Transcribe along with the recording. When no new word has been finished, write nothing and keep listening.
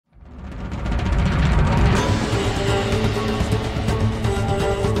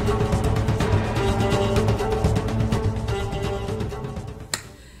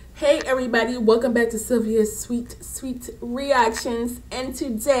everybody, welcome back to Sylvia's sweet reactions, and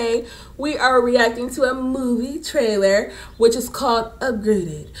today we are reacting to a movie trailer which is called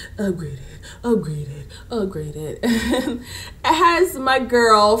Upgraded. It has my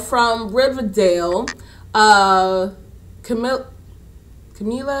girl from Riverdale, Camila,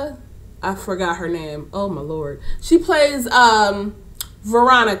 I forgot her name, oh my lord. She plays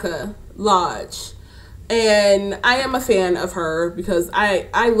Veronica Lodge. And I am a fan of her because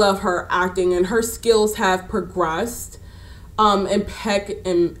I love her acting, and her skills have progressed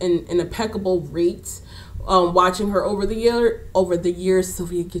in impeccable rates. Watching her over the years.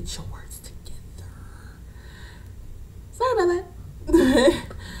 Sylvia, get your words together. Sorry about that.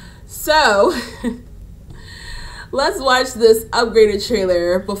 So let's watch this upgraded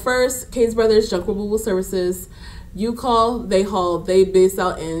trailer. But first, Kane's Brothers Junk Removal Services. You call, they haul. They based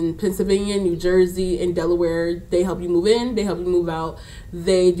out in Pennsylvania, New Jersey, and Delaware. They help you move in. They help you move out.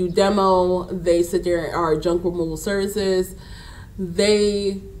 They do demo. They sit there and are junk removal services.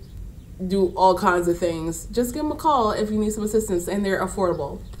 They do all kinds of things. Just give them a call if you need some assistance, and they're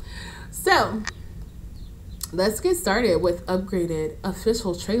affordable. So let's get started with Upgraded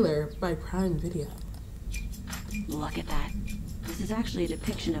official trailer by Prime Video. Look at that. This is actually a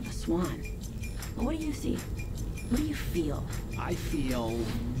depiction of a swan. But what do you see? What do you feel? I feel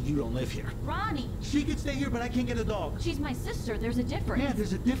you don't live here. Ronnie! She can stay here, but I can't get a dog. She's my sister. There's a difference. Yeah,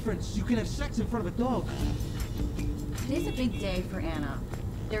 there's a difference. You can have sex in front of a dog. Today's a big day for Anna.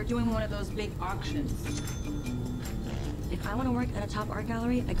 They're doing one of those big auctions. If I want to work at a top art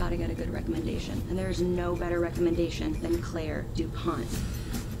gallery, I gotta get a good recommendation. And there's no better recommendation than Claire DuPont.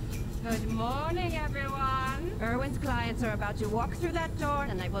 Good morning, everyone. Erwin's clients are about to walk through that door,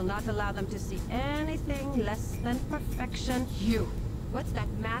 and I will not allow them to see anything less than perfection. You. What's that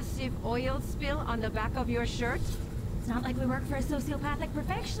massive oil spill on the back of your shirt? It's not like we work for a sociopathic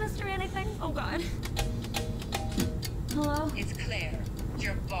perfectionist or anything. Oh, God. Hello? It's Claire,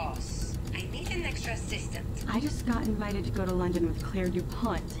 your boss. I need an extra assistant. I just got invited to go to London with Claire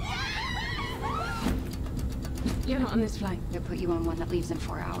DuPont. You're not on this flight. They'll put you on one that leaves in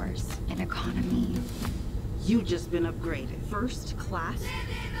 4 hours. An economy. You just been upgraded. First class?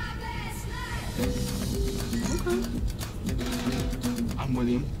 Okay. I'm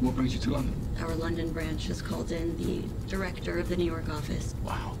William. What brings you to London? Our London branch has called in the director of the New York office.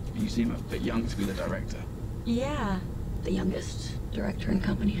 Wow, you seem a bit young to be the director. Yeah, the youngest director in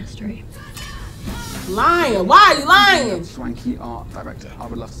company history. Lying. Why are you lying? Swanky art director. I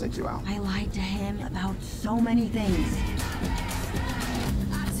would love to take you out. I lied to him about so many things.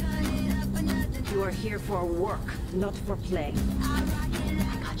 You are here for work, not for play. I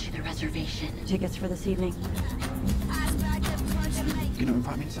got you the reservation. Tickets for this evening. You gonna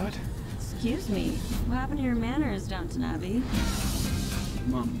invite me inside? Excuse me, what happened to your manners, Downton Abbey?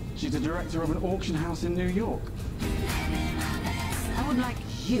 Mum, she's the director of an auction house in New York. I would like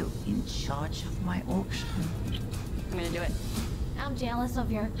you in charge of my auction. I'm gonna do it. I'm jealous of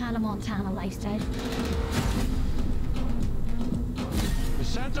your Hannah Montana lifestyle. Miss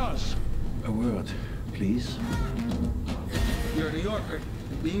Santos! A word, please. You're a New Yorker.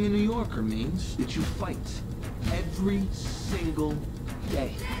 Being a New Yorker means that you fight every single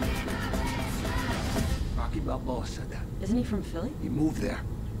day. Rocky Balboa said that. Isn't he from Philly? He moved there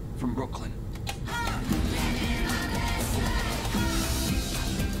from Brooklyn.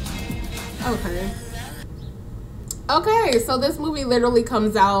 Okay, so this movie literally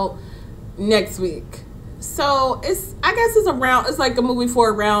comes out next week. So I guess it's like a movie for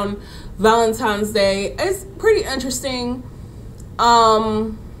around Valentine's Day. It's pretty interesting.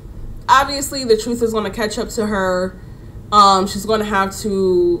 Obviously the truth is going to catch up to her. She's going to have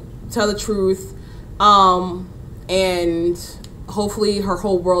to tell the truth. And hopefully her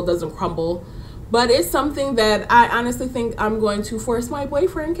whole world doesn't crumble. But it's something that I honestly think I'm going to force my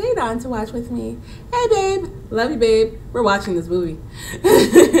boyfriend, Kaden, to watch with me. Hey, babe. Love you, babe. We're watching this movie.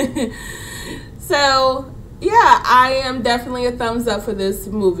 So, yeah, I am definitely a thumbs up for this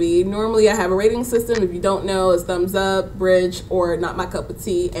movie. Normally, I have a rating system. If you don't know, it's thumbs up, bridge, or not my cup of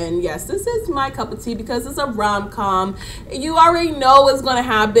tea. And yes, this is my cup of tea because it's a rom-com. You already know what's going to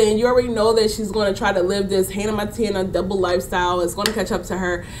happen. You already know that she's going to try to live this Hannah Montana double lifestyle. It's going to catch up to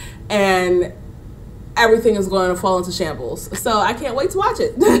her. And everything is going to fall into shambles. So I can't wait to watch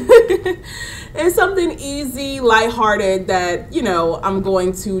it. It's something easy, lighthearted that, you know, I'm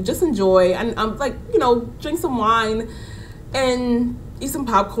going to just enjoy. And I'm like, you know, drink some wine and eat some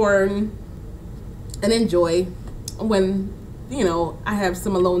popcorn and enjoy when, you know, I have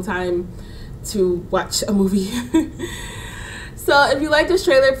some alone time to watch a movie. So if you like this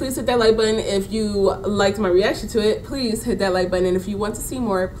trailer, please hit that like button. If you liked my reaction to it, please hit that like button. And if you want to see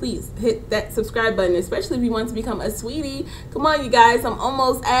more, please hit that subscribe button, especially if you want to become a sweetie. Come on, you guys. I'm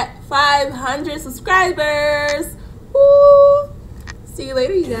almost at 500 subscribers. Woo! See you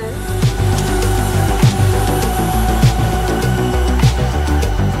later, you guys.